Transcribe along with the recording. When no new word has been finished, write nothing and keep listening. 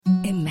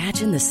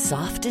Imagine the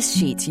softest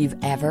sheets you've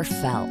ever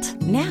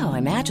felt. Now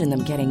imagine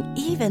them getting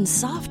even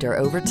softer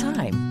over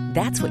time.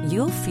 That's what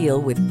you'll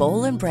feel with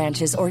Boll &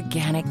 Branch's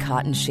organic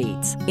cotton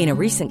sheets. In a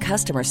recent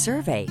customer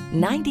survey,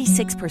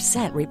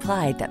 96%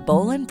 replied that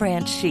Boll &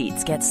 Branch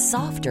sheets get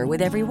softer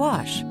with every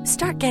wash.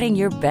 Start getting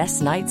your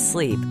best night's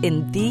sleep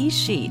in these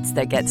sheets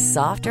that get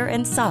softer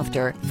and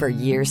softer for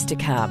years to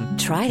come.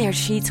 Try their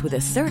sheets with a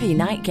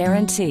 30-night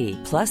guarantee.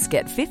 Plus,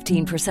 get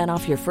 15%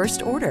 off your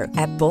first order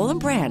at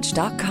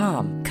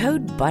bollandbranch.com.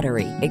 Code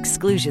BUTTERY.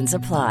 Exclusions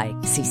apply.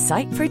 See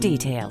site for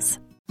details.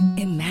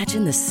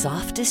 Imagine the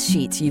softest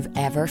sheets you've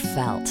ever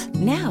felt.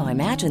 Now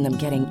imagine them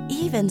getting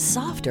even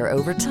softer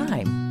over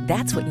time.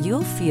 That's what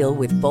you'll feel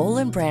with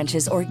Boll &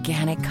 Branch's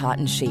organic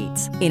cotton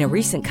sheets. In a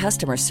recent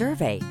customer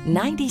survey,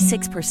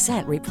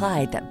 96%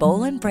 replied that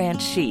Boll &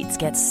 Branch sheets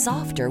get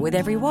softer with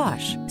every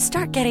wash.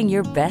 Start getting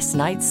your best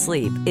night's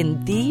sleep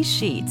in these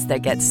sheets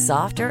that get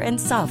softer and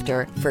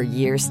softer for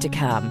years to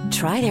come.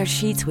 Try their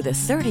sheets with a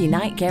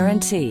 30-night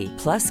guarantee.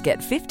 Plus, get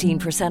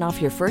 15%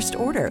 off your first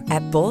order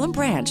at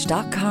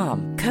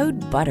bollandbranch.com. Code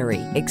BUTTERY.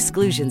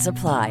 Exclusions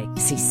apply.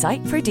 See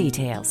site for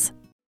details.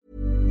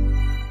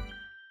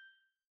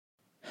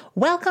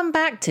 Welcome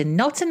back to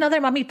Not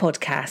Another Mummy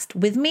podcast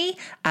with me,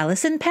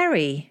 Alison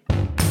Perry.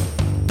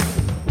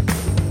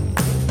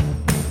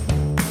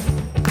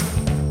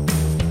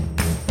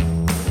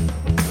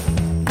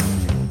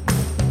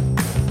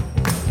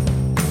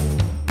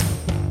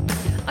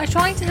 I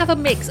try to have a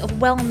mix of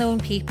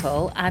well-known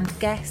people and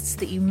guests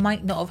that you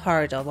might not have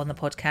heard of on the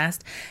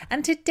podcast,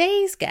 and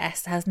today's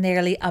guest has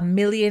nearly 1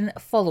 million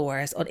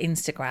followers on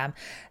Instagram,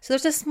 so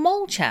there's a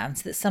small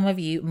chance that some of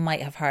you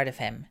might have heard of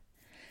him.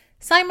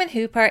 Simon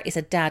Hooper is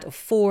a dad of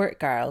 4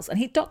 girls, and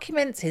he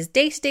documents his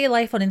day-to-day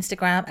life on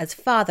Instagram as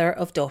father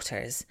of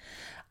daughters.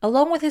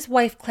 Along with his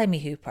wife Clemmy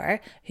Hooper,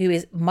 who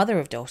is mother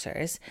of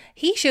daughters,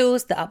 he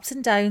shows the ups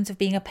and downs of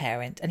being a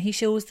parent, and he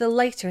shows the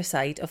lighter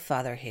side of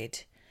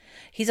fatherhood.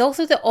 He's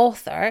also the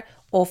author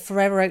of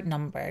Forever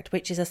Outnumbered,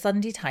 which is a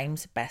Sunday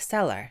Times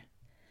bestseller.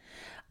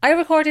 I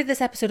recorded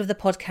this episode of the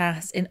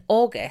podcast in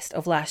August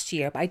of last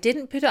year, but I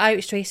didn't put it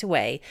out straight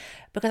away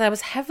because I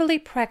was heavily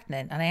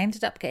pregnant and I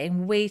ended up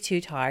getting way too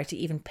tired to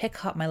even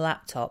pick up my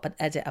laptop and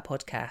edit a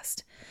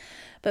podcast.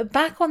 But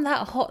back on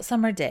that hot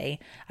summer day,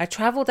 I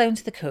travelled down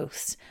to the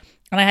coast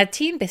and I had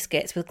tea and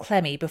biscuits with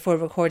Clemmy before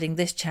recording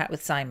this chat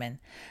with Simon.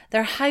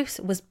 Their house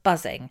was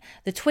buzzing.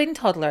 The twin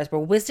toddlers were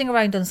whizzing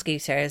around on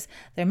scooters,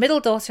 their middle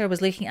daughter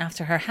was looking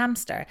after her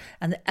hamster,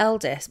 and the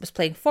eldest was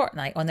playing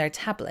Fortnite on their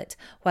tablet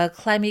while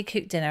Clemmy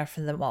cooked dinner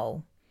for them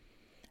all.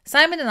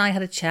 Simon and I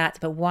had a chat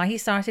about why he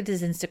started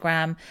his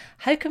Instagram,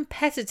 how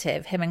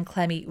competitive him and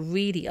Clemmy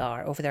really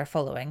are over their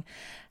following,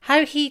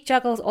 how he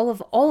juggles all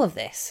of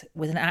this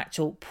with an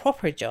actual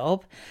proper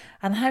job,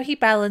 and how he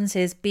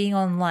balances being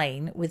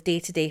online with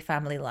day-to-day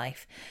family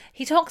life.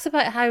 He talks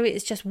about how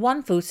it's just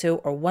one photo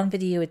or one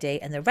video a day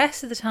and the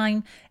rest of the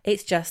time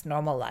it's just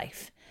normal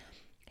life.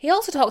 He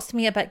also talks to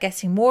me about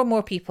getting more and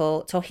more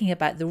people talking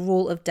about the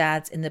role of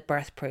dads in the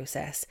birth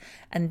process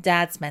and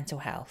dads' mental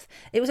health.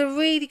 It was a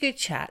really good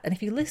chat, and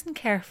if you listen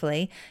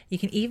carefully, you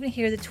can even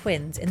hear the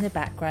twins in the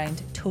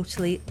background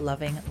totally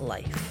loving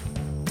life.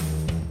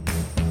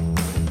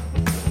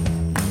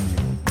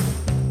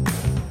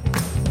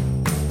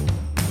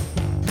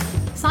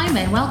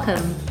 Simon,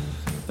 welcome.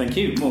 Thank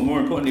you.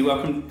 More importantly,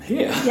 welcome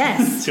here.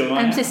 Yes,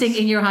 I'm house. sitting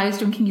in your house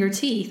drinking your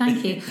tea.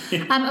 Thank you.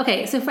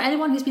 Okay, so for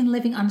anyone who's been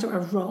living under a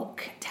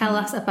rock, tell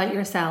us about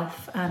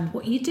yourself and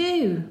what you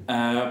do.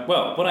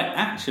 Well, what I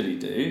actually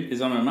do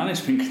is I'm a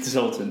management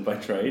consultant by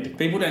trade.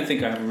 People don't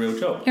think I have a real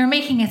job. You're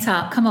making it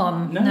up. Come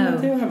on. No.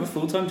 I do have a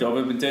full-time job.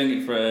 I've been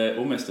doing it for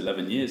almost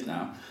 11 years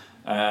now.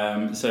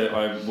 So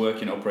I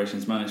work in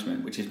operations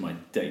management, which is my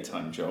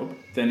daytime job.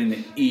 Then in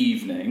the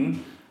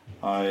evening,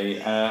 I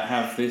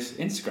have this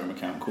Instagram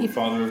account called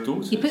Father of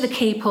Daughters. You put the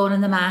cape on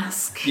and the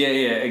mask. Yeah,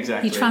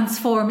 exactly. You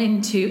transform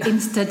into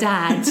Insta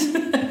Dad.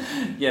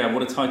 Yeah,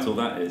 what a title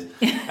that is.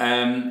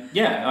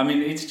 I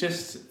mean, it's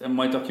just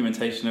my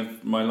documentation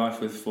of my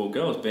life with 4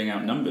 girls being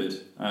outnumbered,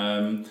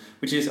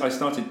 which is, I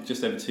started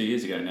just over 2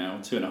 years ago now,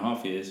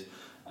 2.5 years.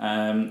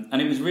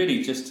 And it was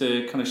really just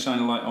to kind of shine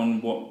a light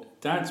on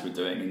what dads were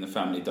doing in the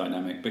family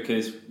dynamic,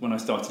 because when I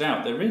started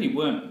out, there really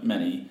weren't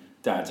many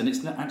dads, and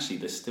it's not, actually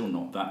there's still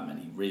not that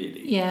many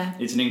really. Yeah,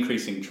 it's an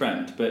increasing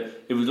trend,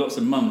 but it was lots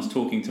of mums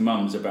talking to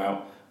mums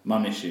about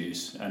mum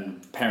issues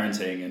and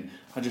parenting, and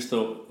I just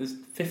thought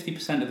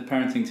 50% of the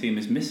parenting team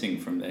is missing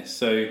from this,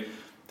 so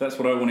that's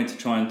what I wanted to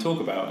try and talk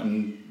about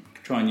and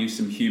try and use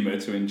some humour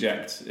to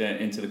inject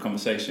into the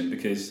conversation,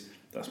 because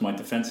that's my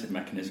defensive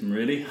mechanism,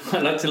 really. I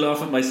like to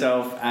laugh at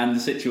myself and the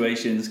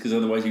situations, because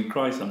otherwise you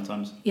cry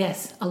sometimes.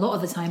 Yes, a lot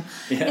of the time.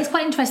 Yeah. It's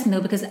quite interesting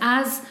though, because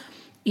as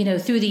you know,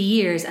 through the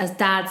years, as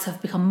dads have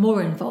become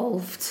more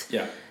involved,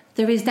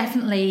 there is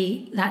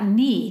definitely that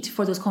need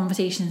for those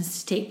conversations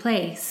to take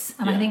place.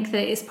 And I think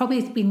that it's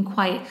probably been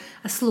quite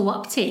a slow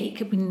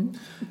uptake.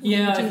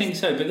 I think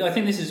so. But I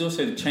think this is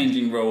also the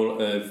changing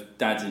role of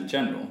dads in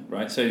general,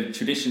 right? So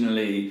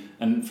traditionally,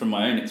 and from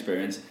my own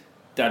experience,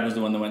 dad was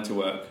the one that went to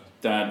work.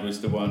 dad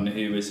was the one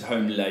who was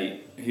home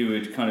late, who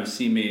would kind of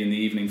see me in the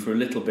evening for a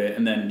little bit,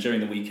 and then during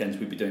the weekends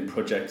we'd be doing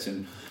projects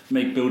and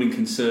building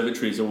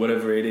conservatories or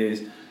whatever it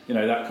is,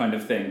 that kind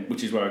of thing,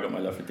 which is where I got my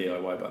love for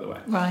DIY, by the way.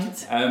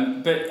 Right.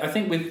 But I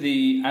think with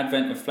the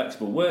advent of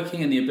flexible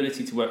working and the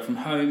ability to work from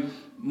home,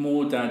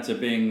 more dads are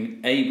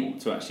being able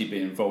to actually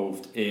be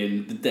involved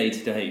in the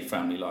day-to-day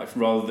family life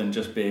rather than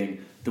just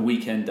being the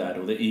weekend dad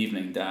or the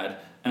evening dad,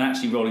 and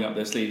actually rolling up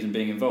their sleeves and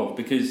being involved.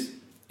 Because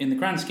in the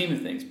grand scheme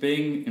of things,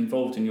 being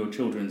involved in your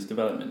children's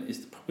development is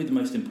probably the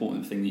most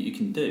important thing that you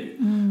can do.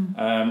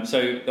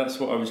 So that's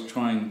what I was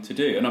trying to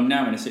do. And I'm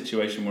now in a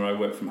situation where I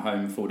work from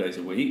home 4 days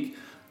a week,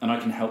 and I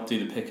can help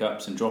do the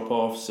pickups and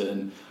drop-offs.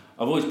 And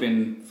I've always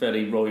been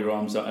fairly roll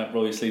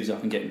your sleeves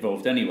up and get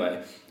involved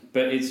anyway.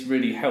 But it's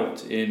really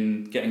helped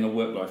in getting a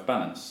work-life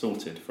balance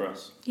sorted for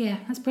us. Yeah,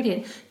 that's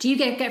brilliant. Do you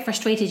get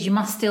frustrated? You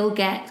must still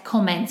get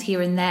comments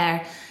here and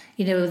there,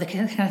 the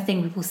kind of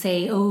thing people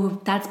say,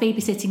 oh, Dad's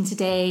babysitting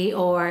today,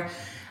 or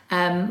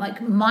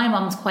like my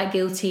mum's quite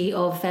guilty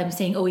of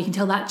saying, oh, you can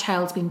tell that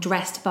child's been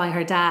dressed by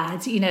her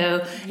dad,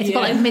 it's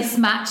got like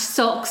mismatched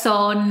socks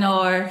on,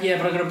 or... Yeah,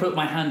 but I've got to put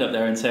my hand up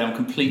there and say I'm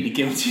completely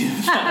guilty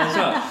of that as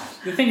well.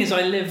 The thing is,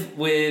 I live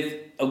with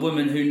a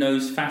woman who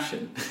knows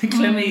fashion.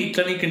 Clemmy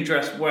can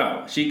dress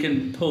well. She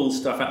can pull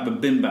stuff out of a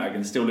bin bag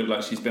and still look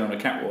like she's been on a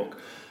catwalk.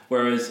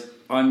 Whereas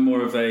I'm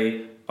more of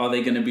a, are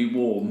they going to be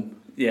warm?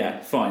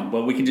 Yeah, fine.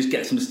 Well, we can just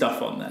get some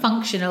stuff on there.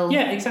 Functional.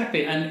 Yeah,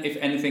 exactly. And if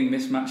anything,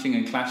 mismatching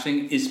and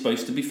clashing is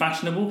supposed to be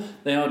fashionable.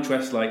 They are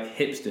dressed like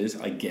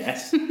hipsters, I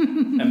guess.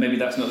 And maybe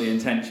that's not the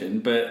intention.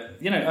 But,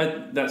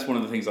 that's one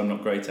of the things I'm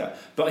not great at.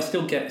 But I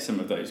still get some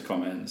of those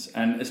comments.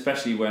 And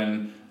especially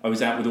when I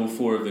was out with all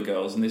four of the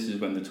girls, and this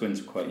is when the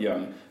twins were quite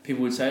young,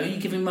 people would say, are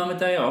you giving mum a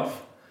day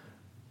off?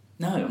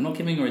 No, I'm not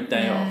giving her a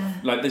day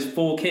off. Like, there's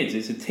 4 kids.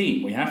 It's a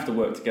team. We have to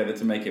work together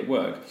to make it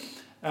work.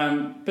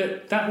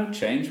 But that will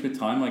change with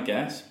time, I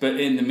guess. But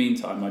in the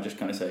meantime, I just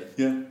kind of say,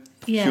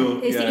 yeah,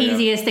 sure, it's the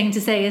easiest thing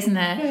to say, isn't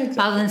it? Yeah, exactly.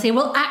 Rather than say,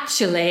 well,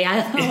 actually,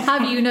 I'll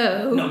have you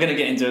know. Not going to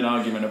get into an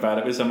argument about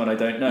it with someone I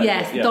don't know.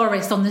 Yes,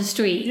 Doris on the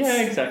street.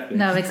 Yeah, exactly.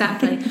 No,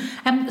 exactly.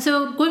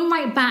 So going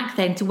right back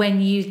then to when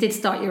you did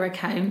start your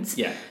account,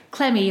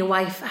 Clemmy, your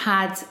wife,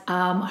 had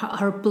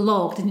her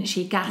blog, didn't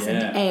she? Gas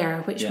and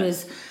Air, which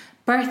was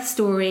birth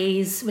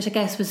stories, which I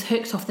guess was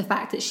hooked off the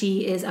fact that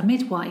she is a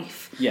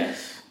midwife.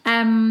 Yes.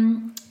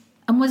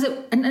 And was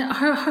it? And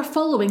her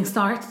following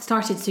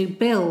started to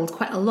build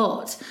quite a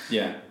lot.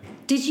 Yeah.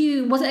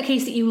 Was it a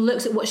case that you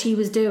looked at what she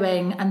was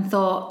doing and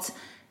thought,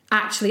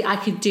 actually, I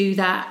could do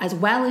that as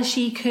well as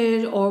she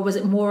could, or was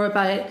it more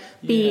about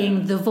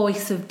being the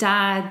voice of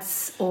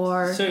dads?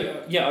 Or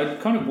I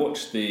kind of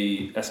watched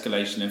the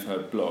escalation of her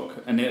blog,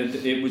 and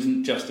it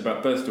wasn't just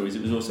about birth stories.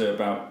 It was also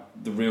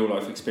about the real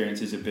life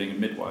experiences of being a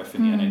midwife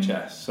in the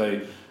NHS.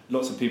 So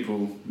lots of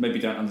people maybe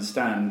don't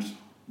understand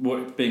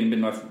what being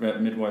a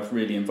midwife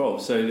really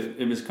involves. So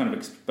it was kind of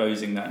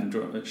exposing that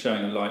and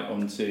showing a light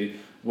onto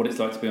what it's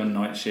like to be on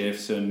night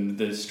shifts and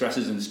the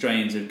stresses and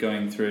strains of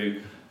going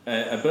through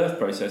a birth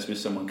process with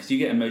someone, because you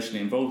get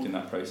emotionally involved in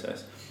that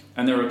process.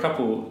 And there are a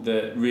couple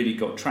that really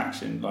got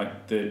traction,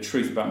 like the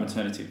truth about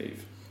maternity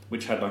leave,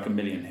 which had like 1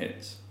 million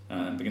hits,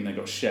 and they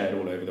got shared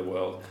all over the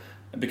world.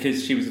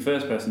 Because she was the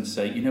first person to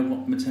say, you know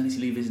what, maternity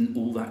leave isn't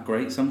all that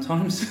great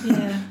sometimes.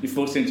 Yeah. You're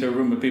forced into a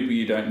room with people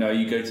you don't know,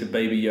 you go to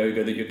baby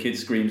yoga that your kid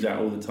screams at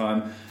all the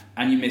time,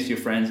 and you miss your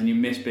friends and you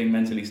miss being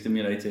mentally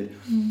stimulated.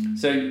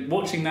 So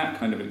watching that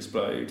kind of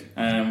explode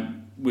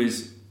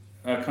was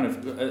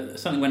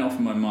something went off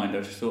in my mind.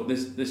 I just thought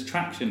there's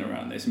traction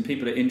around this and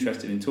people are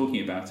interested in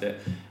talking about it.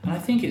 And I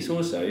think it's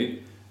also,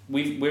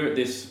 we're at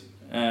this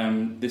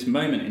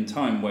moment in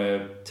time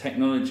where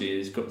technology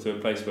has got to a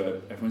place where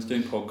everyone's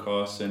doing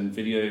podcasts and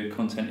video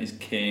content is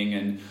king,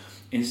 and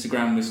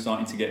Instagram was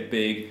starting to get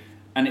big,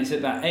 and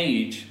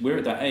we're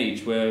at that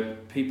age where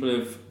people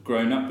have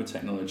grown up with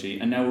technology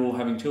and now we're all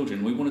having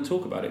children. We want to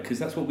talk about it because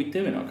that's what we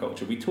do in our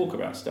culture. We talk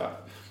about stuff.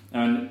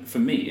 And for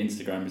me,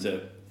 Instagram is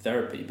a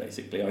therapy,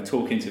 basically. I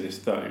talk into this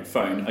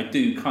phone. I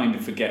do kind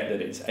of forget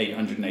that it's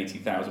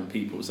 880,000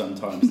 people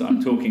sometimes that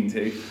I'm talking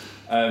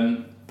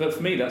to. But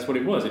for me, that's what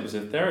it was. It was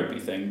a therapy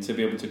thing to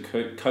be able to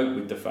cope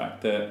with the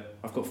fact that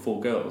I've got 4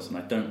 girls and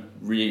I don't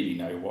really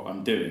know what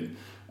I'm doing.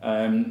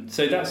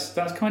 So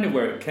that's kind of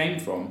where it came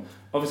from.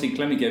 Obviously,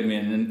 Clemmy gave me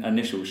an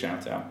initial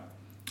shout out.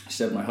 She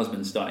said my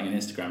husband's starting an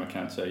Instagram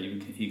account, so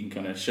he can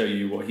kind of show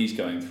you what he's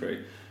going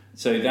through.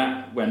 So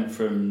that went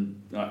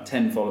from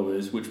 10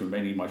 followers, which were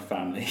mainly my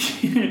family,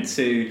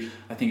 to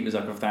I think it was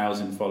like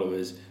 1,000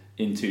 followers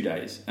in 2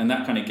 days. And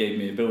that kind of gave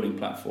me a building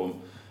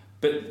platform.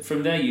 But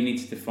from there, you need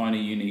to define a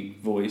unique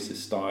voice, a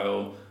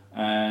style,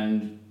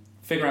 and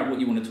figure out what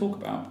you want to talk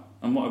about.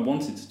 And what I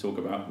wanted to talk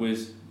about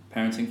was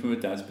parenting from a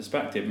dad's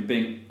perspective and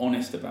being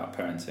honest about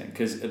parenting.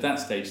 Because at that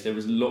stage, there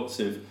was lots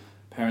of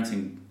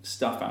parenting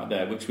stuff out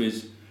there, which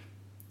was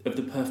of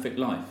the perfect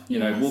life. You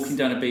know, walking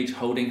down a beach,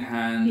 holding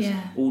hands,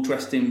 all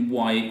dressed in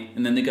white,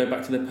 and then they go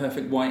back to their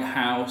perfect white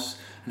house,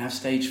 and have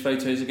staged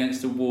photos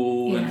against a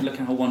wall and look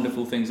how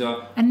wonderful things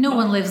are. And no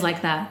one lives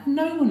like that.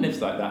 No one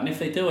lives like that. And if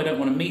they do, I don't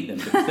want to meet them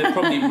because they're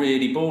probably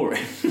really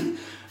boring.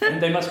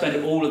 And they must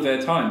spend all of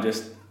their time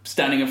just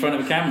standing in front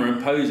of a camera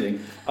and posing.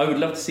 I would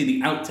love to see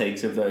the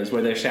outtakes of those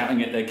where they're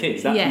shouting at their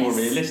kids. That's more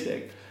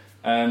realistic.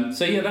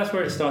 So yeah, that's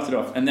where it started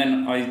off. And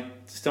then I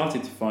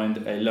started to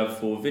find a love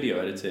for video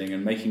editing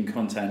and making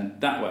content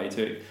that way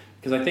too.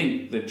 Because I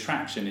think the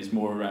traction is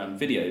more around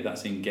video,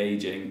 that's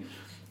engaging.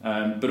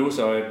 But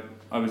also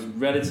I was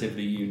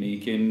relatively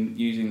unique in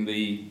using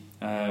the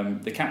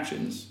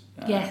captions.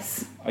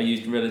 Yes. I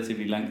used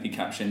relatively lengthy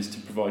captions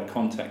to provide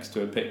context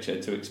to a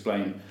picture to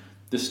explain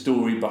the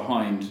story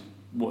behind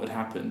what had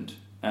happened.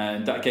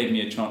 And that gave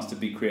me a chance to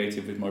be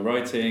creative with my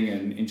writing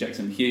and inject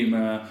some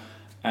humour.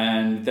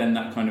 And then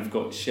that kind of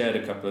got shared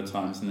a couple of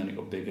times, and then it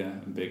got bigger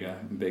and bigger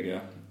and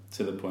bigger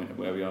to the point of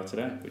where we are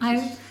today.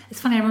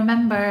 It's funny, I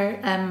remember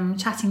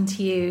chatting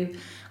to you.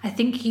 I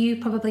think you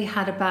probably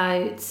had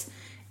about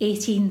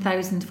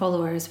 18,000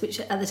 followers, which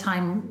at the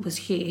time was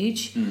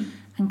huge.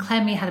 And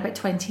Clemmy had about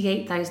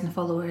 28,000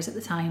 followers at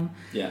the time.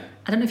 Yeah.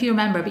 I don't know if you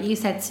remember, but you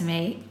said to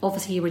me,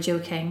 obviously you were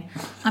joking,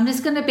 I'm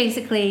just going to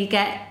basically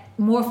get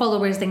more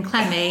followers than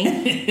Clemmy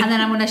and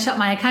then I'm going to shut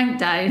my account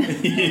down.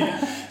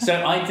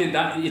 So I did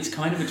that. It's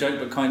kind of a joke,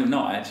 but kind of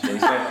not actually.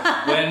 So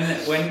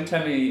when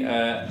Clemmy,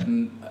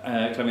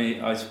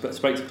 I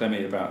spoke to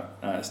Clemmy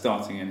about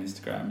starting an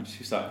Instagram, she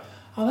was like,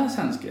 "Oh, that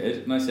sounds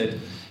good." And I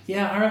said,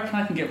 "Yeah, I reckon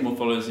I can get more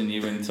followers than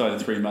you inside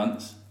of 3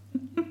 months."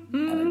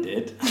 And I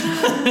did.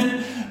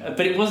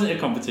 But it wasn't a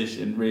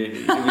competition,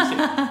 really.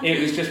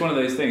 It was just one of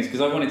those things,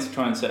 because I wanted to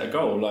try and set a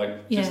goal.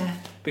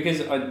 Because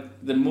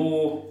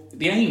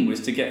the aim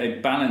was to get a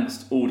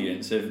balanced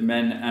audience of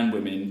men and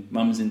women,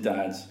 mums and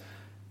dads,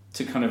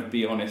 to kind of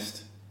be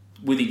honest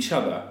with each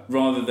other,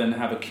 rather than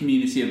have a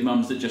community of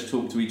mums that just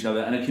talk to each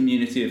other and a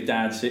community of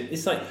dads.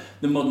 It's like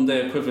the modern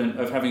day equivalent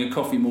of having a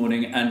coffee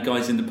morning and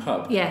guys in the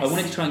pub. Yes. I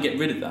wanted to try and get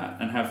rid of that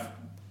and have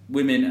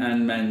women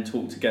and men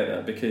talk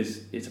together,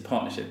 because it's a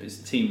partnership, it's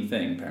a team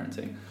thing,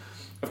 parenting.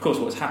 Of course,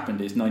 what's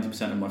happened is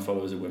 90% of my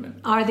followers are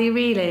women. Are they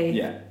really?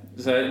 Yeah.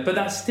 So, but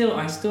that's still,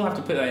 I still have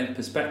to put that in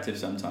perspective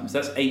sometimes.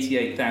 That's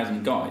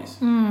 88,000 guys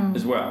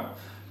as well.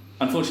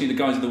 Unfortunately, the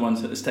guys are the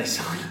ones that stay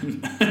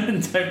silent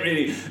and don't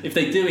really, if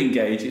they do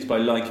engage, it's by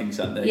liking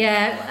something.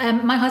 Yeah,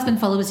 my husband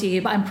follows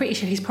you, but I'm pretty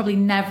sure he's probably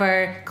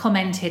never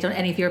commented on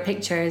any of your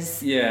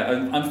pictures.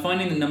 Yeah, I'm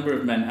finding the number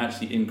of men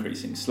actually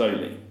increasing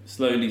slowly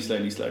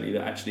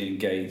that actually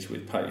engage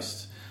with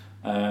posts.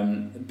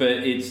 But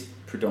it's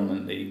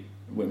predominantly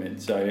women.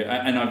 So,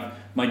 and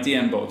my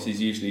DM box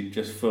is usually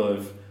just full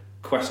of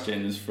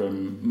questions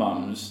from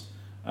mums.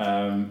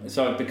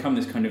 So I've become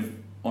this kind of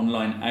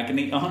online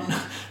agony aunt.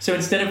 So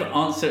instead of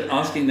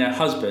asking their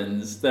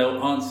husbands,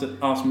 they'll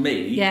ask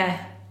me.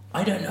 Yeah.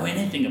 I don't know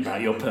anything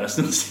about your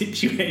personal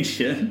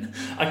situation.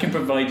 I can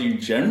provide you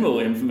general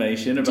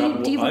information about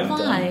what I've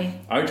done.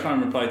 I try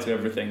and reply to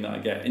everything that I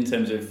get in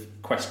terms of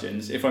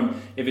questions. If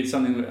it's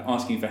something that I'm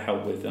asking for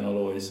help with, then I'll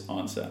always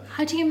answer.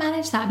 How do you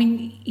manage that? I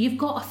mean, you've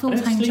got a full-time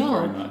I don't sleep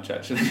job. very much,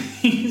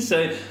 actually.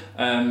 So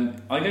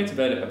I go to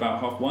bed at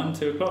about 1:30,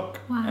 2 o'clock,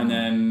 and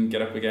then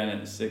get up again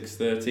at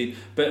 6:30.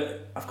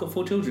 But I've got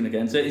 4 children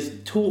again, so it's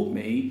taught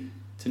me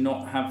to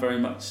not have very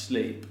much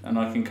sleep, and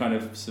I can kind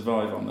of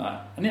survive on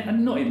that.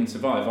 And not even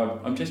survive,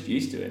 I'm just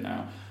used to it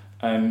now.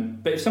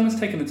 But if someone's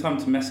taken the time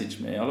to message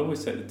me, I'll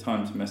always take the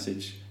time to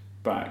message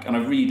back, and I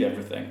read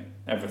everything.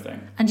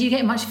 And do you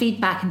get much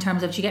feedback in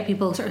terms of, do you get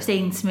people sort of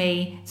saying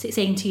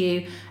to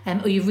you,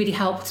 oh, you've really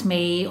helped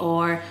me,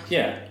 or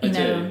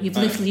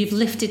you've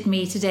lifted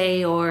me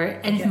today, or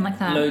anything like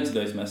that? Loads of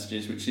those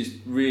messages, which is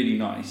really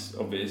nice,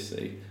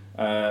 obviously,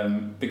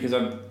 because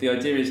the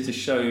idea is to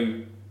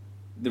show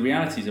the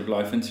realities of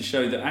life and to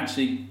show that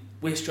actually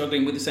we're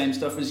struggling with the same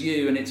stuff as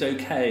you, and it's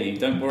okay,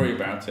 don't worry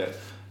about it.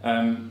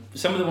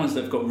 Some of the ones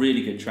that have got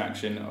really good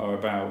traction are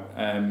about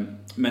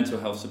mental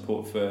health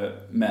support for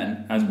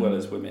men as well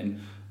as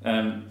women.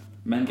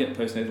 Men get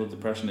postnatal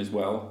depression as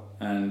well,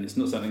 and it's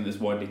not something that's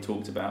widely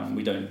talked about, and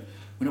we're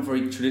not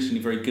traditionally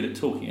very good at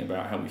talking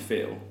about how we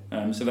feel.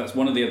 So that's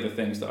one of the other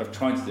things that I've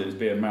tried to do, is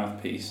be a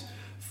mouthpiece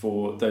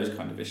for those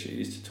kind of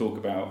issues, to talk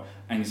about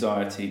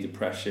anxiety,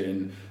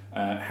 depression,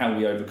 how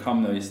we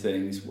overcome those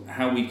things,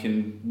 how we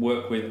can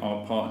work with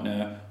our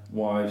partner,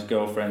 wives,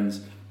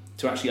 girlfriends,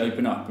 to actually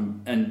open up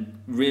and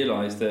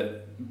realise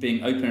that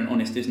being open and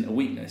honest isn't a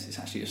weakness, it's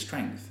actually a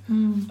strength.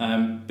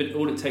 But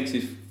all it takes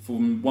is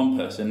from one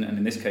person, and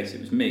in this case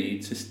it was me,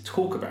 to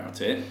talk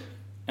about it,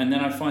 and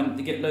then I find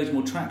they get loads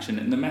more traction,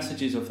 and the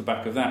messages off the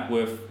back of that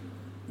were,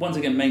 once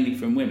again, mainly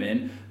from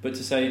women, but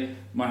to say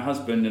my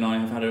husband and I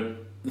have had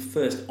the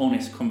first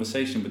honest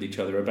conversation with each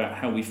other about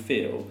how we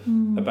feel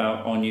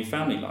about our new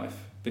family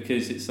life,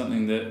 because it's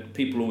something that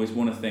people always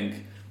want to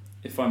think,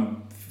 if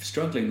I'm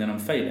struggling then I'm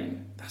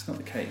failing. That's not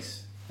the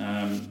case.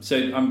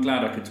 So I'm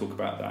glad I could talk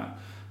about that.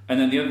 And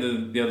then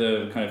the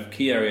other kind of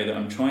key area that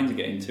I'm trying to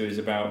get into is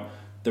about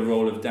the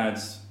role of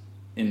dads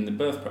in the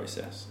birth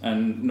process,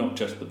 and not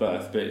just the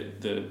birth,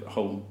 but the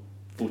whole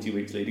 40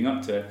 weeks leading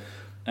up to it.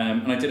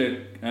 And I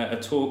did a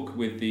talk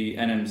with the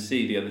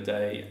NMC the other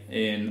day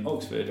in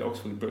Oxford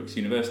Brookes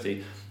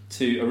University,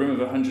 to a room of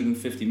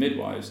 150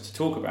 midwives to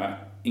talk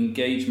about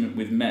engagement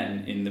with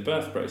men in the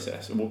birth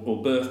process,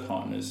 or birth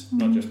partners,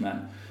 not just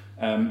men,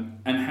 and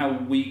how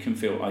we can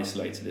feel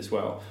isolated as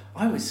well.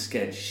 I was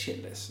scared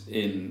shitless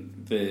in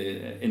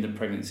the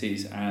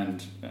pregnancies,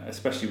 and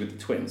especially with the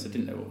twins. I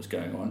didn't know what was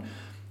going on,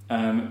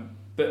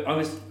 but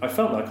I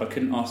felt like I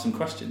couldn't ask some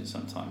questions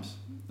sometimes,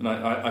 and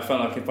I felt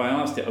like if I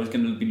asked it, I was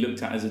going to be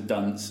looked at as a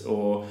dunce,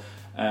 or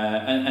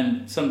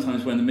and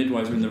sometimes when the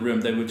midwives were in the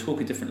room, they would talk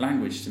a different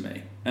language to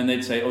me, and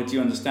they'd say, "Oh, do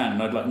you understand?"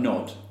 And I'd like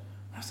nod.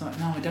 I was like,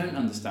 "No, I don't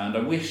understand."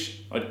 I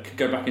wish I could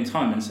go back in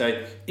time and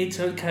say, "It's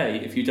okay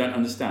if you don't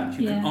understand.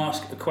 You can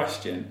ask a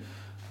question."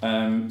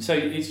 So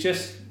it's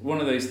just one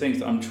of those things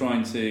that I'm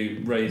trying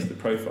to raise the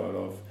profile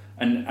of,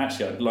 and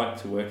actually I'd like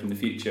to work in the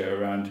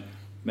future around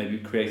maybe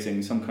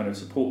creating some kind of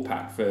support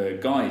pack for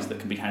guys that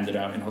can be handed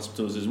out in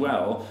hospitals as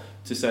well,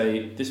 to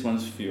say, this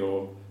one's for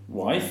your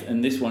wife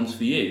and this one's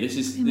for you. This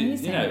is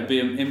it'd be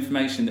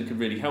information that could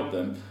really help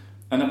them.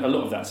 And a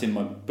lot of that's in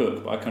my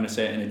book, but I kind of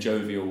say it in a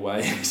jovial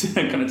way, so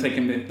I'm kind of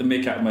taking the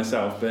mick out of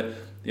myself. But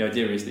the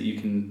idea is that you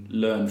can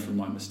learn from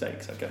my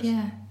mistakes, I guess.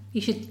 Yeah,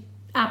 you should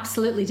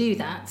absolutely do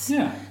that.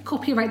 Yeah.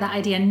 Copyright that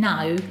idea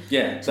now.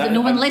 Yeah. So that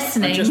no one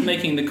listening. I'm just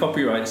making the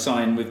copyright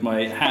sign with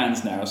my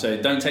hands now,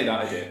 so don't take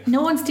that idea.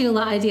 No one steal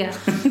that idea.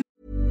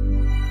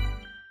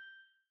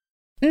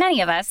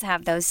 Many of us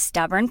have those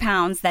stubborn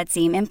pounds that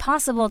seem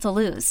impossible to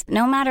lose,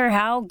 no matter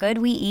how good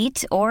we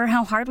eat or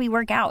how hard we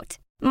work out.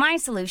 My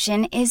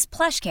solution is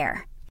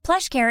PlushCare.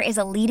 PlushCare is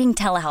a leading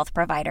telehealth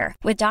provider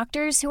with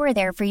doctors who are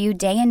there for you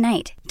day and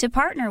night to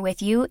partner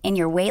with you in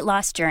your weight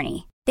loss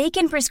journey. They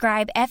can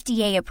prescribe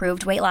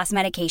FDA-approved weight loss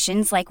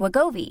medications like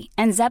Wegovy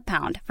and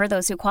Zepbound for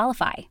those who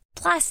qualify.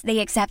 Plus, they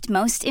accept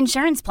most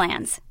insurance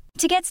plans.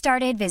 To get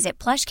started, visit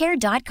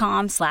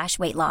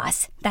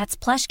plushcare.com/weightloss. That's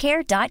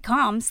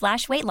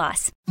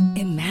plushcare.com/weightloss.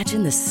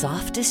 Imagine the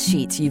softest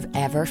sheets you've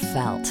ever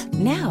felt.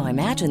 Now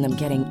imagine them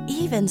getting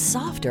even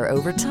softer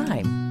over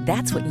time.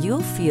 That's what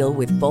you'll feel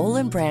with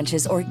Boll &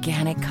 Branch's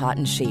organic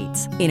cotton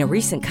sheets. In a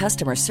recent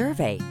customer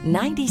survey,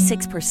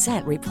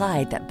 96%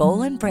 replied that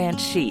Boll & Branch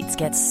sheets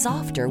get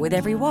softer with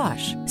every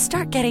wash.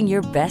 Start getting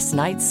your best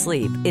night's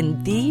sleep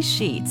in these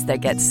sheets that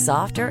get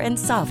softer and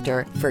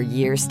softer for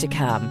years to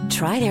come.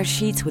 Try their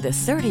sheets with a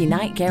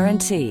 30-night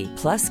guarantee.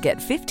 Plus, get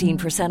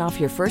 15% off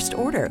your first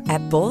order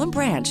at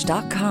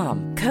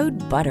bollandbranch.com.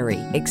 Code BUTTERY.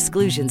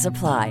 Exclusions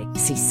apply.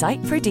 See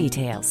site for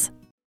details.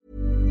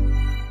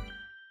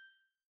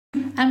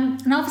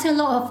 And obviously a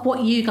lot of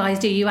what you guys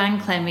do, you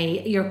and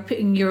Clemmy, you're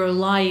putting your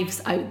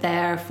lives out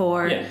there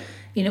for,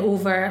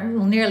 over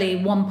nearly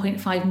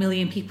 1.5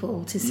 million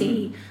people to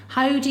see.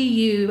 How do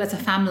you, as a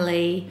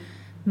family,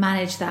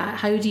 manage that?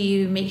 How do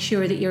you make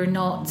sure that you're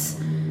not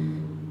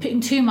putting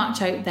too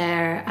much out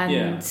there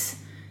and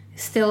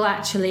still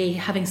actually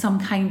having some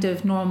kind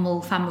of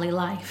normal family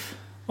life?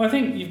 Well, I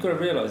think you've got to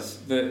realise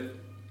that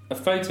a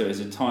photo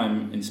is a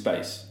time in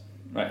space.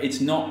 Right,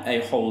 it's not a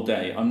whole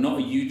day. I'm not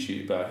a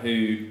YouTuber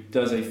who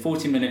does a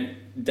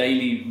 40-minute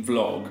daily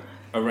vlog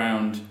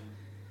around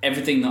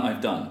everything that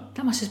I've done.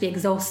 That must just be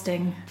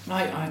exhausting.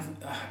 I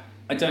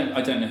don't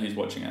know who's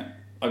watching it.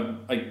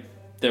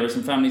 There are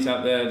some families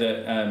out there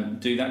that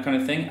do that kind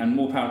of thing, and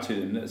more power to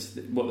them. That's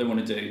what they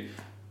want to do.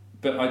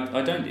 But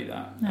I don't do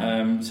that.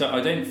 No. So I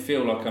don't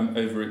feel like I'm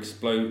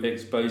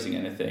exposing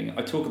anything.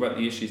 I talk about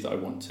the issues that I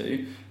want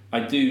to. I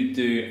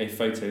do a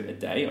photo a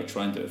day. I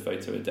try and do a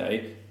photo a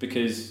day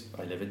because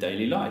I live a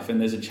daily life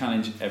and there's a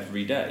challenge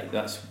every day.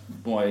 That's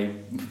why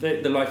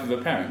the life of a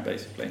parent,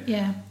 basically.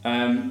 Yeah.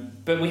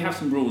 But we have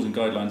some rules and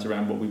guidelines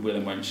around what we will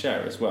and won't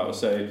share as well.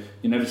 So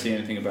you never see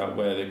anything about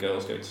where the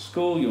girls go to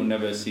school. You'll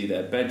never see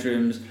their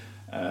bedrooms.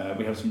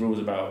 We have some rules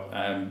about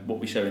what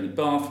we show in the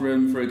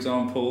bathroom, for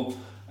example.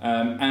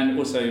 And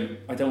also,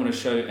 I don't want to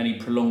show any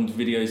prolonged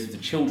videos of the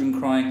children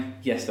crying.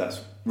 Yes,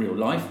 that's real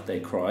life, they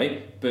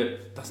cry,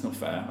 but that's not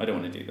fair. I don't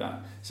want to do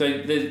that. So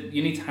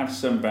you need to have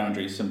some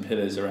boundaries, some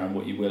pillars around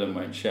what you will and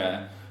won't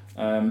share.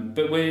 But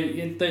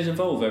those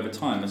evolve over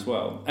time as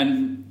well.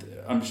 And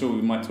I'm sure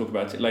we might talk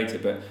about it later,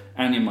 but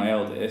Anya, my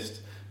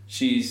eldest,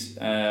 we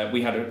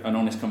had an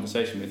honest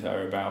conversation with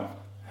her about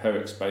her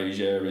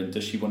exposure and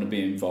does she want to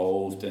be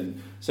involved,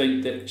 and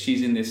so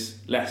she's in this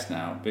less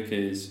now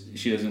because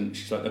she's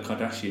like the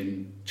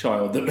Kardashian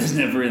child that was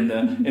never in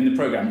the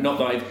program. Not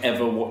that I've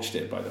ever watched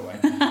it, by the way.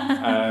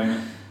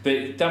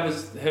 But that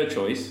was her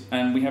choice,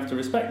 and we have to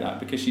respect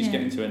that because she's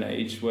getting to an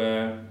age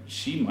where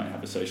she might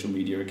have a social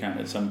media account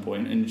at some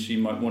point and she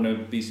might want to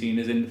be seen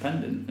as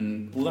independent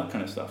and all that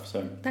kind of stuff.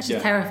 So that's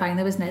just terrifying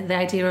though, isn't it? The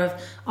idea of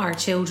our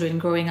children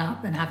growing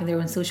up and having their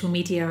own social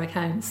media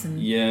accounts.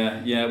 And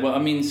Well, I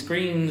mean,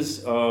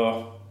 screens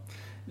are...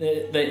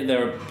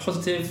 They're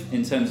positive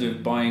in terms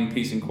of buying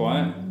peace and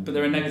quiet, but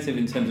they're a negative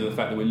in terms of the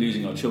fact that we're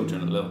losing our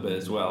children a little bit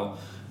as well.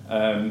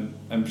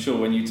 I'm sure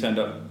when you turned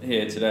up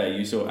here today,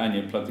 you saw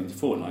Anya plugged into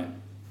Fortnite.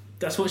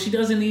 That's what she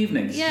does in the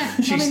evenings. Yeah,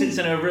 She sits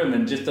in her room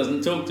and just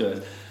doesn't talk to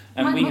us.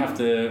 And we have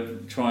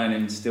to try and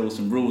instill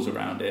some rules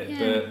around it.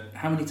 But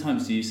how many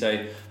times do you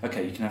say,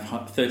 okay, you can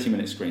have 30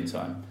 minutes screen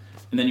time?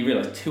 And then you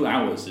realise 2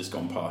 hours has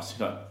gone past.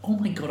 You're like, oh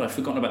my God, I've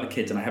forgotten about the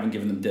kids and I haven't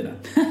given them dinner.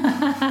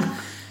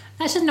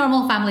 That's just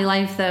normal family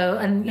life, though.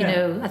 And, you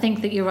know, I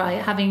think that you're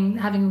right.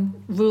 Having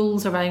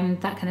rules around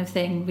that kind of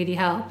thing really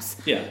helps.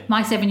 Yeah.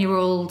 My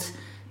 7-year-old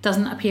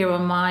doesn't appear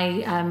on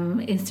my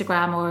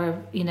Instagram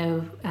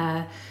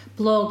or,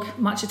 blog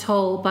much at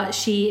all, but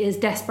she is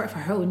desperate for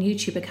her own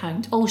YouTube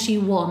account. All she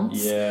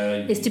wants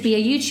is to be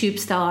a YouTube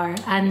star,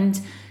 and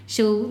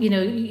she'll,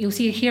 you'll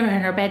hear her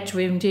in her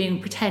bedroom doing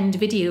pretend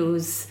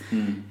videos,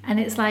 and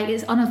it's like,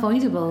 it's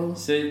unavoidable.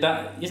 So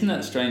isn't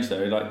that strange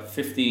though? Like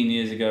 15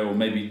 years ago, or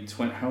maybe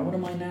 20, how old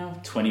am I now?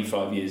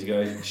 25 years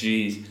ago,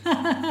 jeez,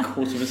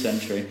 quarter of a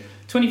century.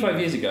 25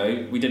 years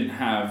ago, we didn't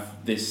have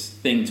this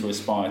thing to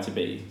aspire to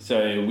be.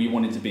 So we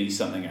wanted to be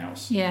something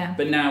else. Yeah.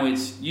 But now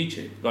it's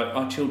YouTube. Like,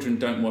 our children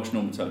don't watch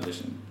normal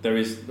television.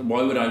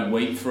 Why would I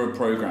wait for a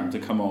program to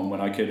come on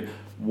when I could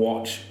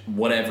watch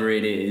whatever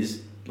it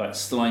is, like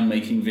slime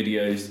making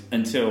videos,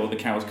 until the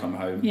cows come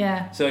home?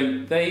 Yeah. So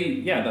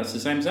that's the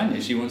same as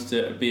Anya. She wants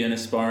to be an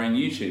aspiring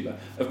YouTuber.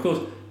 Of course,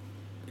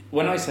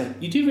 when I say,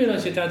 you do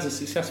realise your dad's a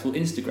successful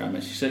Instagrammer?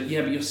 She said,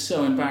 yeah, but you're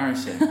so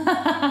embarrassing.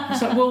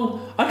 It's like,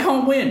 well, I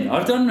can't win.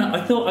 I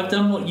thought I've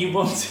done what you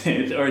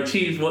wanted, or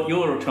achieved what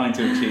you're trying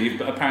to achieve,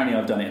 but apparently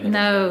I've done it in the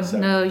wrong way.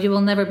 No, you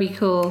will never be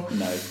cool.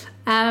 No.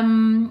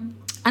 And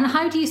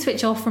how do you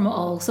switch off from it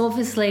all? So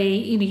obviously,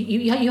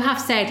 you have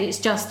said it's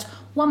just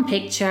one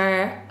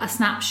picture, a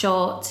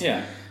snapshot.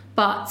 Yeah.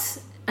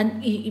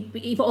 And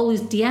you've got all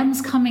these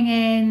DMs coming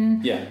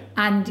in. Yeah.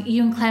 And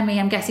you and Clemmy,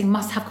 I'm guessing,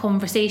 must have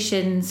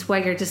conversations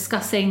where you're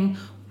discussing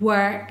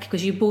work,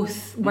 because you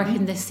both work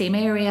in the same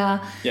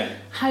area. Yeah.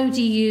 How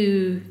do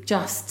you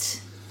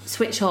just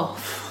switch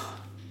off?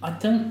 I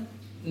don't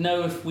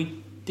know if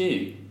we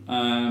do.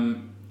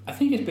 I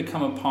think it's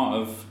become a part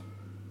of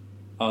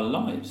our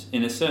lives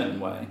in a certain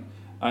way.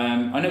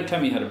 I know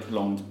Clemmy had a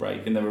prolonged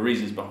break, and there were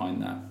reasons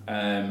behind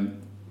that.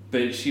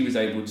 But she was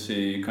able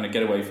to kind of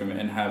get away from it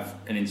and have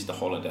an Insta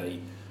holiday.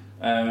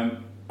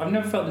 I've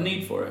never felt the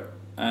need for it,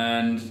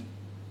 and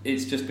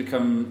it's just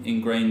become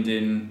ingrained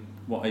in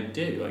what I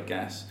do, I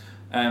guess.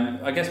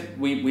 I guess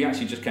we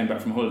actually just came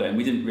back from holiday, and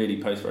we didn't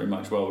really post very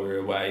much while we were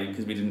away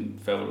because we didn't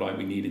feel like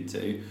we needed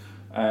to.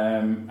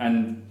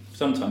 And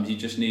sometimes you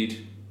just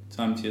need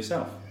time to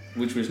yourself,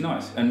 which was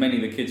nice. And many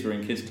of the kids were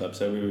in kids club,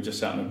 so we were just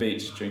sat on the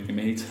beach drinking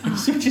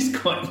mojitos, which is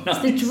quite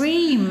nice. It's the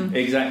dream.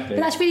 Exactly.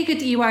 But that's really good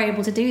that you were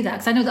able to do that,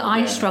 because I know that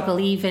I struggle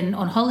even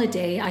on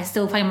holiday. I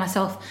still find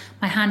myself,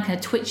 my hand kind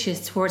of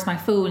twitches towards my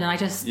phone, and I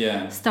just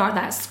start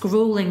that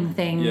scrolling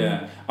thing.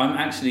 Yeah, I'm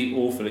actually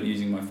awful at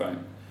using my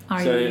phone.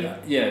 Are you?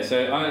 Yeah,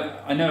 so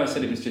I know I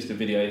said it was just a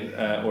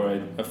video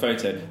or a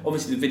photo.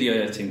 Obviously, the video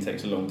editing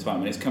takes a long time,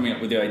 and it's coming up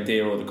with the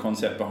idea or the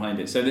concept behind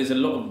it. So there's a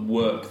lot of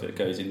work that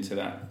goes into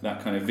that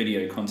kind of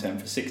video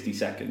content for 60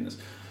 seconds.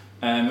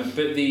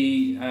 But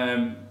the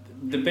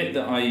bit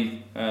that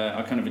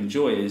I kind of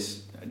enjoy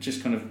is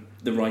just kind of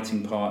the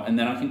writing part, and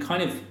then I can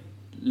kind of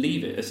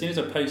leave it. As soon as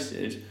I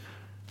posted,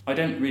 I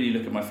don't really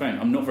look at my phone.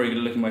 I'm not very good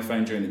at looking at my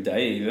phone during the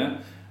day either.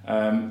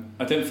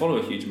 I don't follow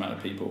a huge amount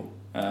of people.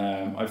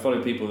 I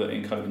follow people that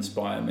kind of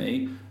inspire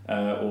me,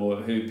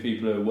 or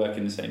people who work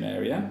in the same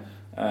area.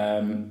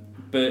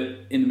 But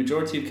in the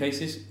majority of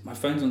cases, my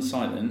phone's on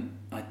silent.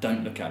 I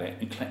don't look at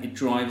it, and it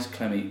drives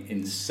Clemmy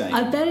insane.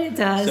 I bet it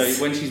does.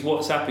 So when she's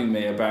WhatsApping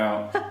me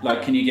about,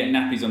 like, can you get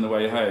nappies on the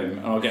way home?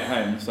 And I'll get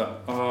home, it's like,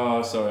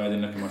 oh, sorry, I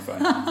didn't look at my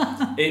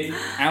phone.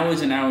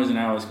 Hours and hours and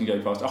hours can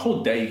go past. A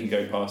whole day can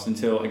go past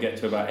until I get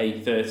to about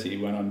 8:30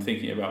 when I'm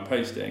thinking about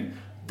posting,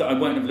 that I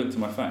won't have looked at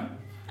my phone.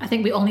 I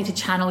think we all need to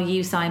channel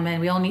you, Simon.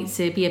 We all need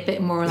to be a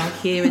bit more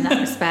like you in that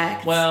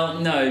respect. Well,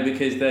 no,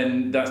 because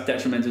then that's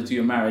detrimental to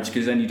your marriage,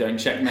 because then you don't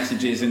check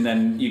messages and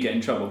then you get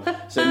in trouble.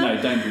 So no,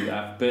 don't do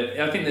that. But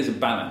I think there's a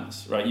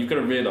balance, right? You've got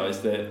to realise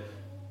that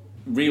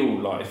real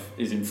life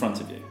is in front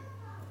of you.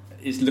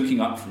 It's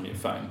looking up from your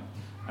phone.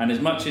 And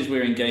as much as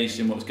we're engaged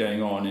in what's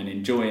going on and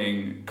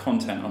enjoying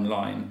content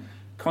online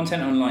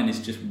is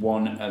just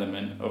one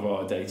element of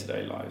our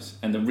day-to-day lives,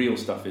 and the real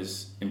stuff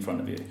is in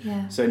front of you.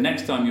 Yeah. So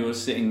next time you're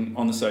sitting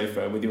on the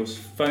sofa with your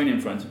phone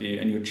in front of you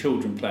and your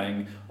children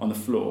playing on the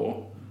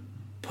floor,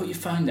 put your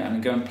phone down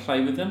and go and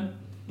play with them.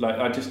 Like,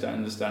 I just don't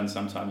understand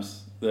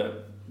sometimes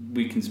that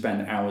we can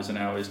spend hours and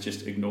hours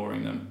just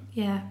ignoring them.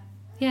 Yeah,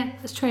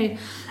 that's true.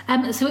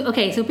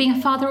 So being a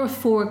father of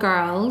 4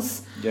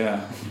 girls.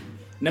 Yeah.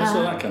 Never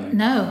saw that coming.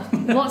 No.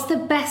 What's the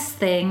best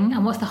thing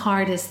and what's the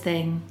hardest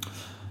thing?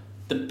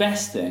 The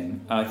best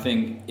thing, I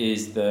think,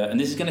 is and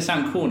this is going to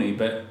sound corny,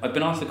 but I've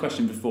been asked the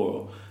question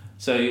before.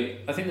 So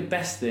I think the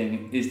best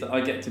thing is that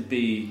I get to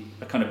be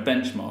a kind of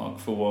benchmark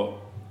for what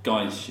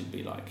guys should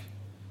be like.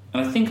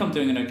 And I think I'm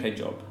doing an okay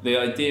job. The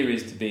idea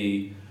is to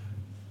be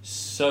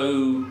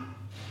so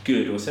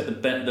good, or set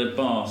the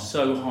bar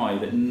so high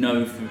that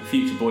no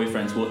future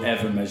boyfriends will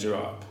ever measure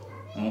up.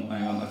 Oh,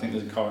 hang on, I think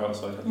there's a car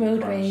outside.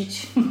 Road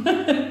rage.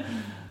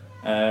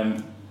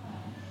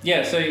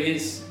 So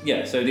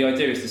the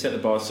idea is to set the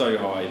bar so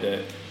high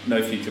that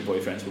no future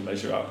boyfriends will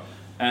measure up,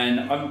 and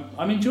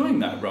I'm enjoying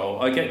that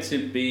role. I get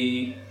to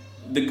be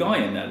the guy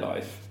in their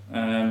life.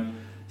 I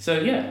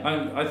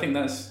think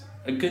that's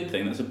a good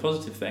thing. That's a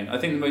positive thing. I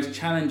think the most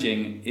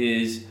challenging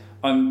is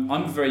I'm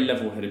a very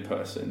level-headed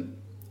person.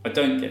 I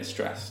don't get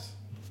stressed.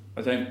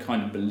 I don't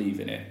kind of believe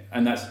in it,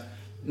 and that's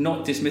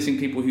not dismissing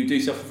people who do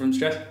suffer from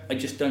stress. I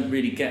just don't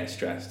really get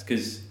stressed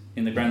because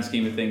in the grand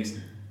scheme of things,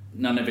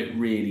 none of it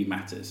really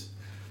matters.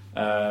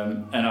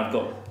 And I've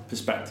got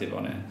perspective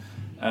on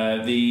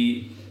it.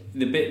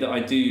 The bit that I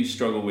do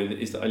struggle with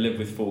is that I live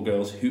with 4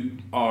 girls who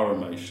are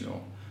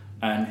emotional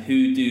and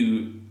who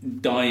do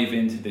dive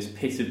into this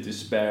pit of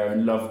despair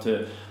and love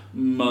to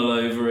mull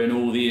over in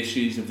all the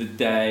issues of the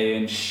day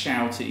and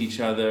shout at each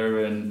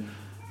other, and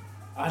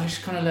I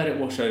just kind of let it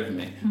wash over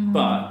me. Mm-hmm.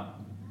 But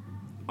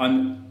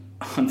I'm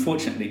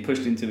unfortunately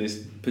pushed into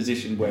this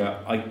position where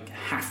I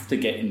have to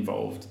get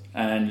involved,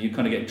 and you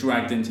kind of get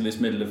dragged into this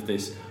middle of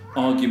this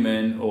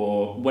argument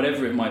or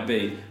whatever it might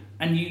be,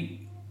 and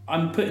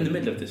I'm put in the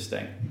middle of this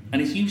thing,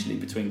 and it's usually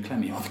between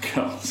Clemmy and the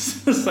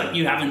girls. It's like,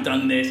 you haven't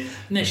done this,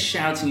 and they're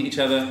shouting at each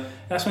other.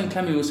 That's when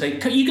Clemmy will say,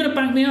 "Are you going to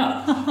back me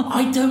up?"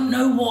 I don't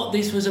know what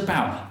this was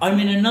about. I'm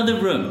in another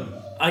room.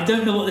 I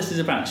don't know what this is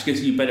about. She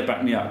goes, "You better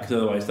back me up, because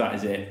otherwise that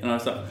is it." And I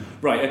was like,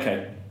 right,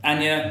 okay,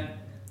 Anya,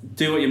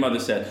 do what your mother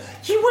said.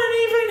 "You weren't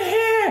even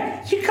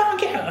here. You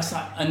can't get out." I was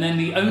like, and then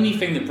the only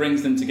thing that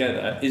brings them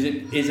together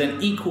is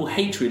an equal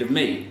hatred of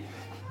me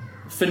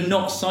for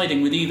not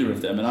siding with either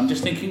of them. And I'm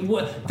just thinking,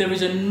 what? There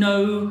is a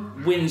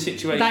no-win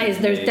situation.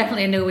 There's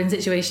definitely a no-win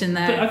situation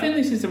there. But I think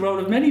this is the role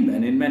of many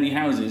men in many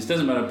houses. It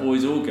doesn't matter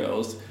boys or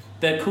girls.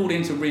 They're called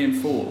in to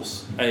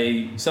reinforce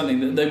something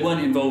that they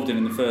weren't involved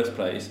in the first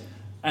place.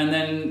 And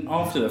then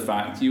after the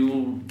fact, you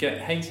will get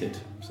hated.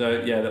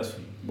 So yeah, that's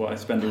what I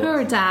spend a lot.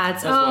 Poor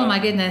dads. My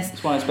goodness.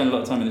 That's why I spend a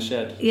lot of time in the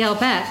shed. Yeah, I'll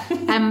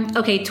bet.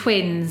 Okay,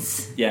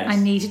 twins. Yes. I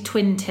need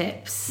twin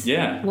tips.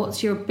 Yeah.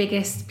 What's your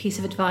biggest piece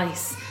of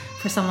advice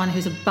for someone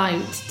who's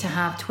about to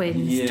have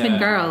twins? Yeah. Twin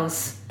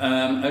girls.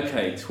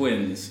 Okay,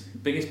 twins.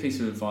 Biggest piece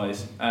of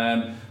advice.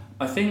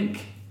 I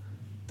think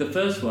the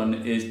first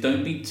one is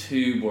don't be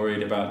too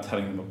worried about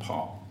telling them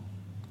apart.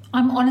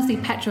 I'm honestly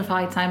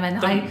petrified,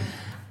 Simon.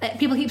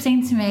 People keep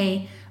saying to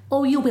me,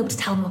 "Oh, you'll be able to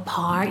tell them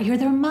apart. You're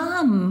their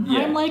mum."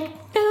 Yeah. I'm like,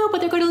 no,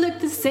 but they're going to look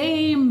the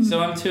same.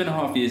 So I'm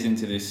 2.5 years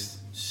into this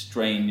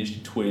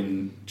strange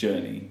twin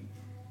journey,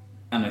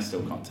 and I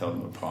still can't tell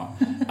them apart.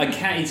 I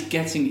can. It's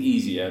getting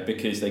easier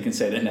because they can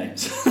say their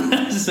names,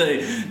 so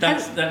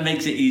that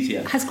makes it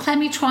easier. Has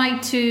Clemmy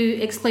tried to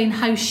explain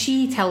how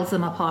she tells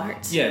them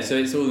apart? Yeah, so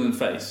it's all in the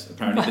face,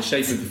 apparently, the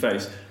shape of the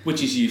face,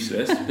 which is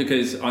useless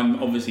because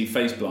I'm obviously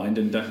face blind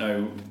and don't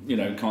know,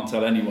 can't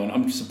tell anyone.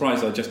 I'm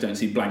surprised I just don't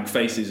see blank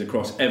faces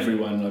across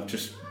everyone. I've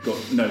just got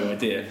no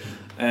idea.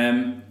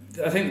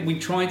 I think we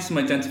tried some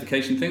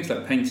identification things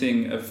like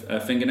painting a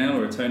fingernail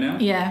or a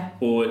toenail. Yeah.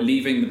 Or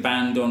leaving the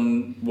band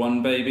on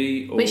one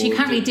baby. Which you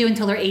can't really do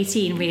until they're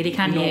 18, really,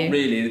 can you? Not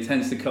really. It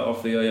tends to cut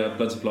off the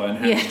blood supply and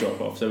hands drop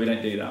off, so we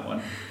don't do that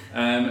one.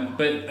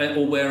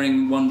 Or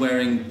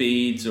wearing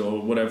beads or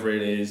whatever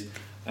it is.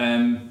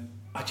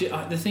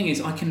 The thing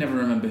is, I can never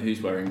remember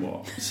who's wearing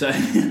what. So,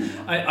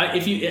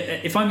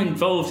 if I'm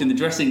involved in the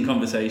dressing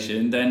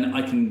conversation, then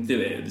I can do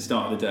it at the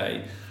start of the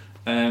day.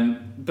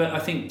 But I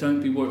think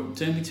don't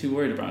be too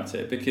worried about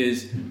it,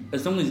 because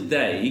as long as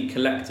they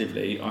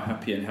collectively are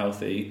happy and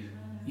healthy,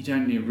 you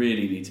don't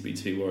really need to be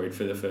too worried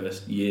for the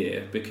first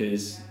year,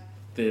 because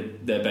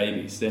they're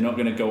babies. They're not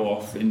going to go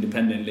off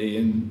independently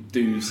and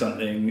do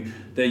something.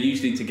 They're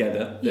usually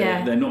together.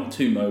 They're not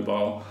too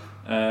mobile.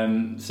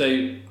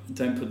 So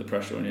don't put the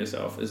pressure on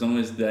yourself, as long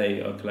as they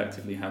are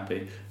collectively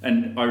happy.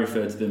 And I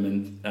refer to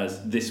them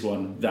as this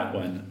one, that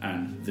one,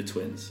 and the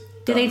twins.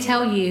 Do they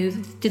tell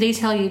you,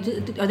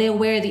 are they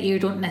aware that you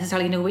don't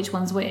necessarily know which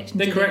one's which?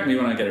 They correct me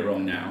when I get it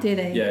wrong now. Do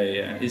they?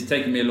 Yeah. It's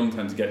taken me a long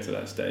time to get to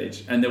that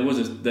stage. And there was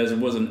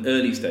an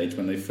early stage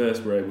when they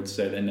first were able to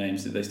say their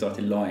names that they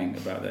started lying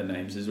about their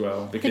names as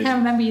well. Because, I think I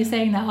remember you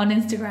saying that on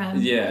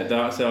Instagram. Yeah,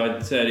 so I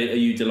said, "Are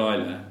you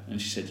Delilah?"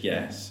 And she said,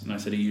 "Yes." And I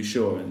said, "Are you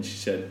sure?" And she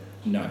said,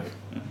 "No."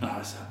 And I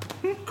was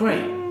like,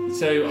 great.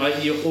 So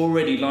you're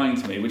already lying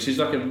to me, which is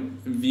like a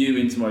view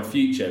into my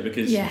future,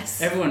 because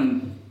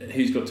everyone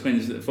who's got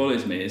twins that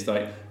follows me is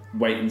like,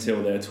 wait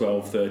until they're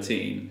 12,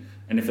 13,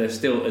 and if they're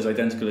still as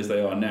identical as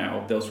they are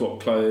now, they'll swap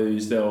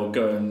clothes, they'll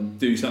go and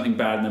do something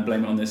bad and then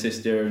blame it on their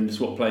sister and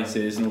swap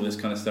places and all this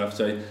kind of stuff.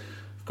 So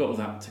I've got all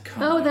that to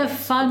come. Oh, the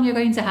fun you're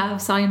going to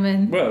have,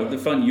 Simon. Well, the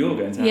fun you're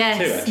going to have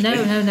too, actually.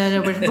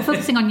 No. We're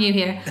focusing on you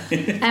here.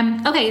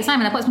 Okay,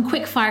 Simon, I've got some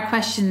quick fire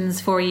questions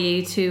for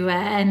you to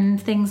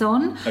end things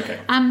on. Okay.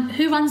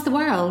 Who runs the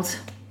world?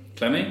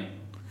 Clemmy?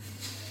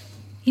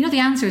 You know the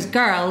answer is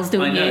girls,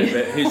 don't you? I know,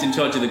 but who's in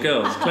charge of the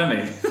girls?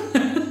 Clemmy.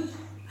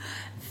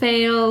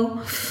 Fail.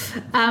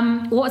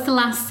 What's the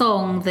last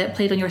song that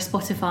played on your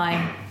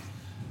Spotify?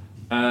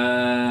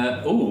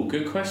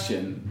 Good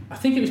question. I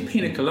think it was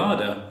Pina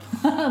Colada.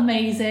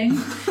 Amazing.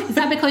 Is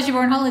that because you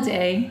were on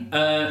holiday?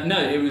 No,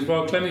 it was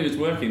while Clemmy was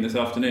working this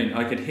afternoon.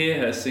 I could hear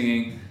her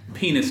singing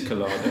Penis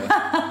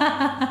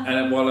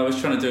Colada while I was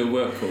trying to do a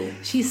work call.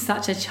 She's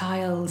such a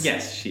child.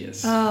 Yes, she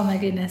is. Oh my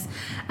goodness.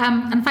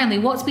 And finally,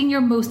 what's been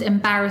your most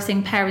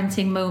embarrassing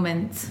parenting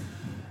moment?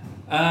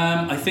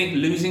 I think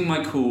losing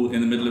my cool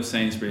in the middle of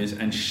Sainsbury's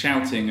and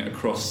shouting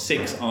across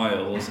 6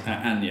 aisles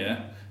at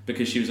Anya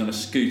because she was on a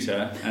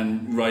scooter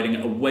and riding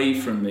away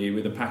from me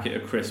with a packet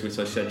of crisps, which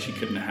I said she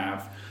couldn't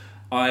have.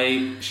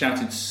 I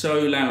shouted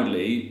so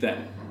loudly that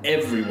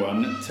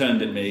everyone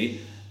turned at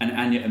me, and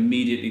Anya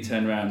immediately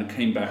turned around and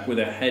came back with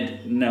her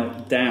head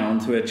knelt down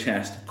to her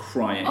chest,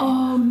 crying.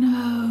 Oh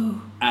no.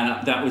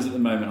 And that was at the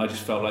moment I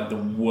just felt like the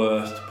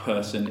worst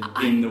person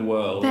in the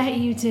world. Bet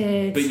you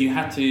did. But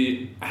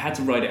I had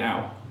to write it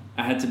out.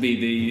 I had to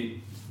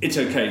be it's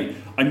okay,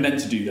 I meant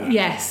to do that.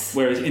 Yes.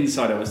 Whereas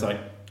inside I was like,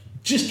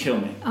 just kill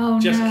me. Oh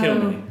just no.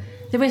 kill me.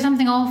 There was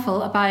something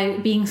awful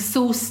about being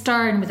so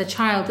stern with a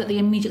child that they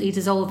immediately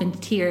dissolve into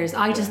tears.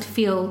 I just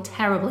feel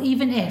terrible,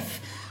 even if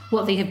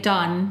what they have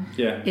done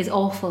is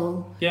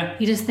awful. Yeah.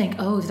 You just think,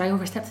 oh, did I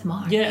overstep the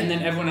mark? Yeah, and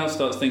then everyone else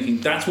starts thinking,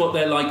 that's what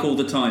they're like all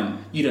the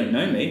time. You don't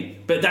know me,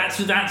 but that's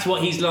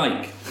what he's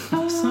like.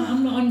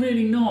 I'm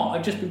really not.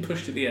 I've just been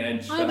pushed to the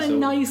edge. I'm a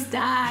nice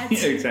dad.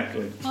 Yeah,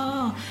 exactly.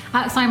 Oh.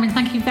 Simon,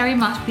 thank you very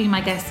much for being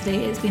my guest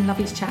today. It's been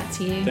lovely to chat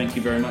to you. Thank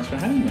you very much for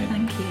having me.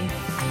 Thank you.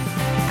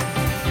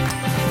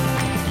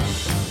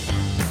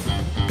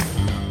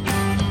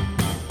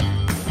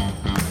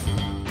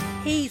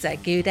 He's a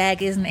good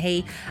egg, isn't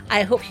he?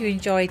 I hope you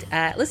enjoyed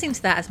listening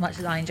to that as much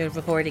as I enjoyed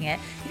recording it.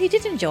 If you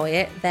did enjoy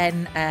it,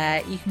 then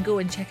you can go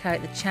and check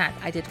out the chat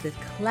I did with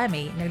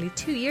Clemmy nearly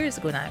 2 years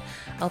ago now.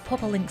 I'll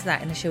pop a link to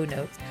that in the show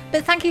notes.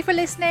 But thank you for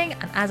listening,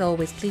 and as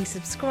always, please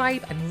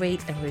subscribe and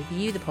rate and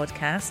review the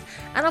podcast,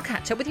 and I'll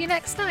catch up with you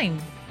next time.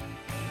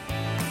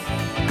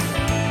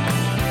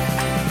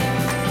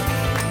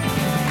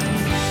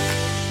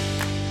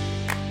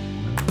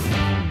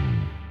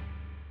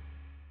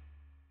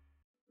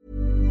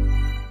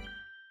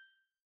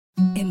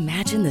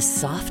 Imagine the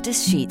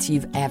softest sheets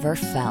you've ever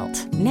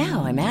felt.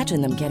 Now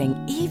imagine them getting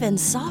even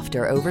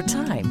softer over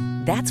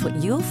time. That's what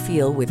you'll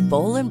feel with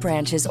Boll &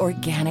 Branch's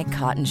organic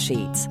cotton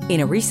sheets. In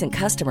a recent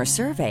customer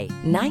survey,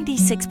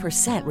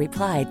 96%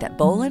 replied that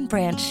Boll &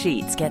 Branch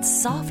sheets get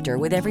softer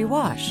with every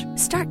wash.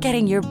 Start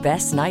getting your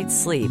best night's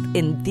sleep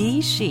in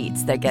these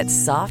sheets that get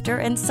softer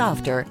and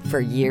softer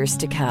for years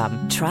to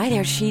come. Try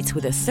their sheets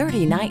with a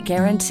 30-night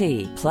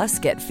guarantee. Plus,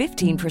 get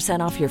 15%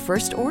 off your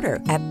first order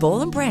at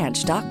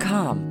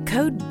bollandbranch.com.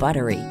 Code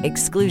BUTTERY.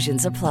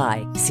 Exclusions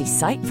apply. See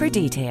site for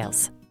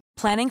details.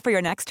 Planning for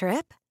your next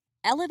trip?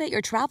 Elevate your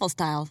travel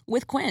style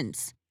with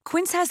Quince.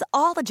 Quince has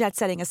all the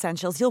jet-setting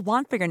essentials you'll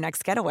want for your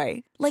next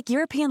getaway, like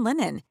European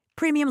linen,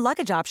 premium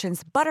luggage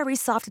options, buttery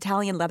soft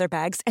Italian leather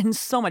bags, and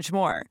so much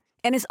more.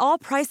 And is all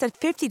priced at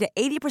 50 to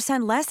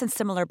 80% less than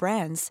similar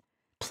brands.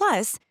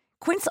 Plus,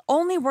 Quince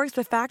only works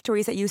with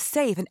factories that use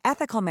safe and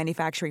ethical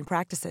manufacturing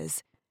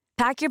practices.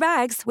 Pack your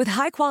bags with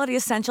high-quality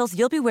essentials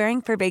you'll be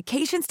wearing for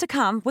vacations to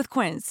come with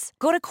Quince.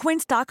 Go to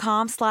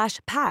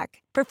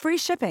quince.com/pack for free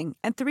shipping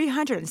and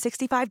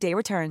 365-day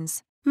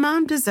returns.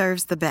 Mom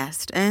deserves the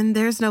best, and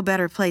there's no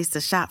better place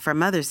to shop for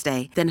Mother's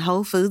Day than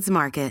Whole Foods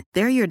Market.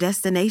 They're your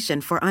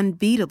destination for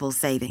unbeatable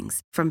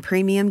savings, from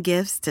premium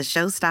gifts to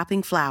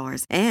show-stopping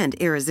flowers and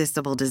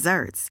irresistible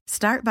desserts.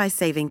 Start by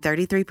saving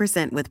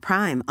 33% with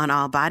Prime on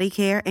all body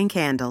care and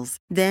candles.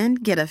 Then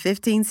get a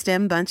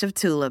 15-stem bunch of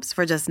tulips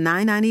for just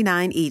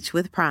 $9.99 each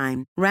with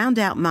Prime. Round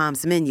out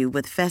Mom's menu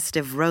with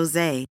festive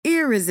rosé,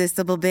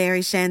 irresistible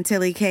berry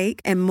chantilly cake,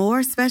 and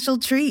more special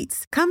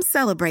treats. Come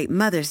celebrate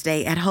Mother's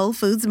Day at Whole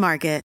Foods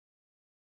Market.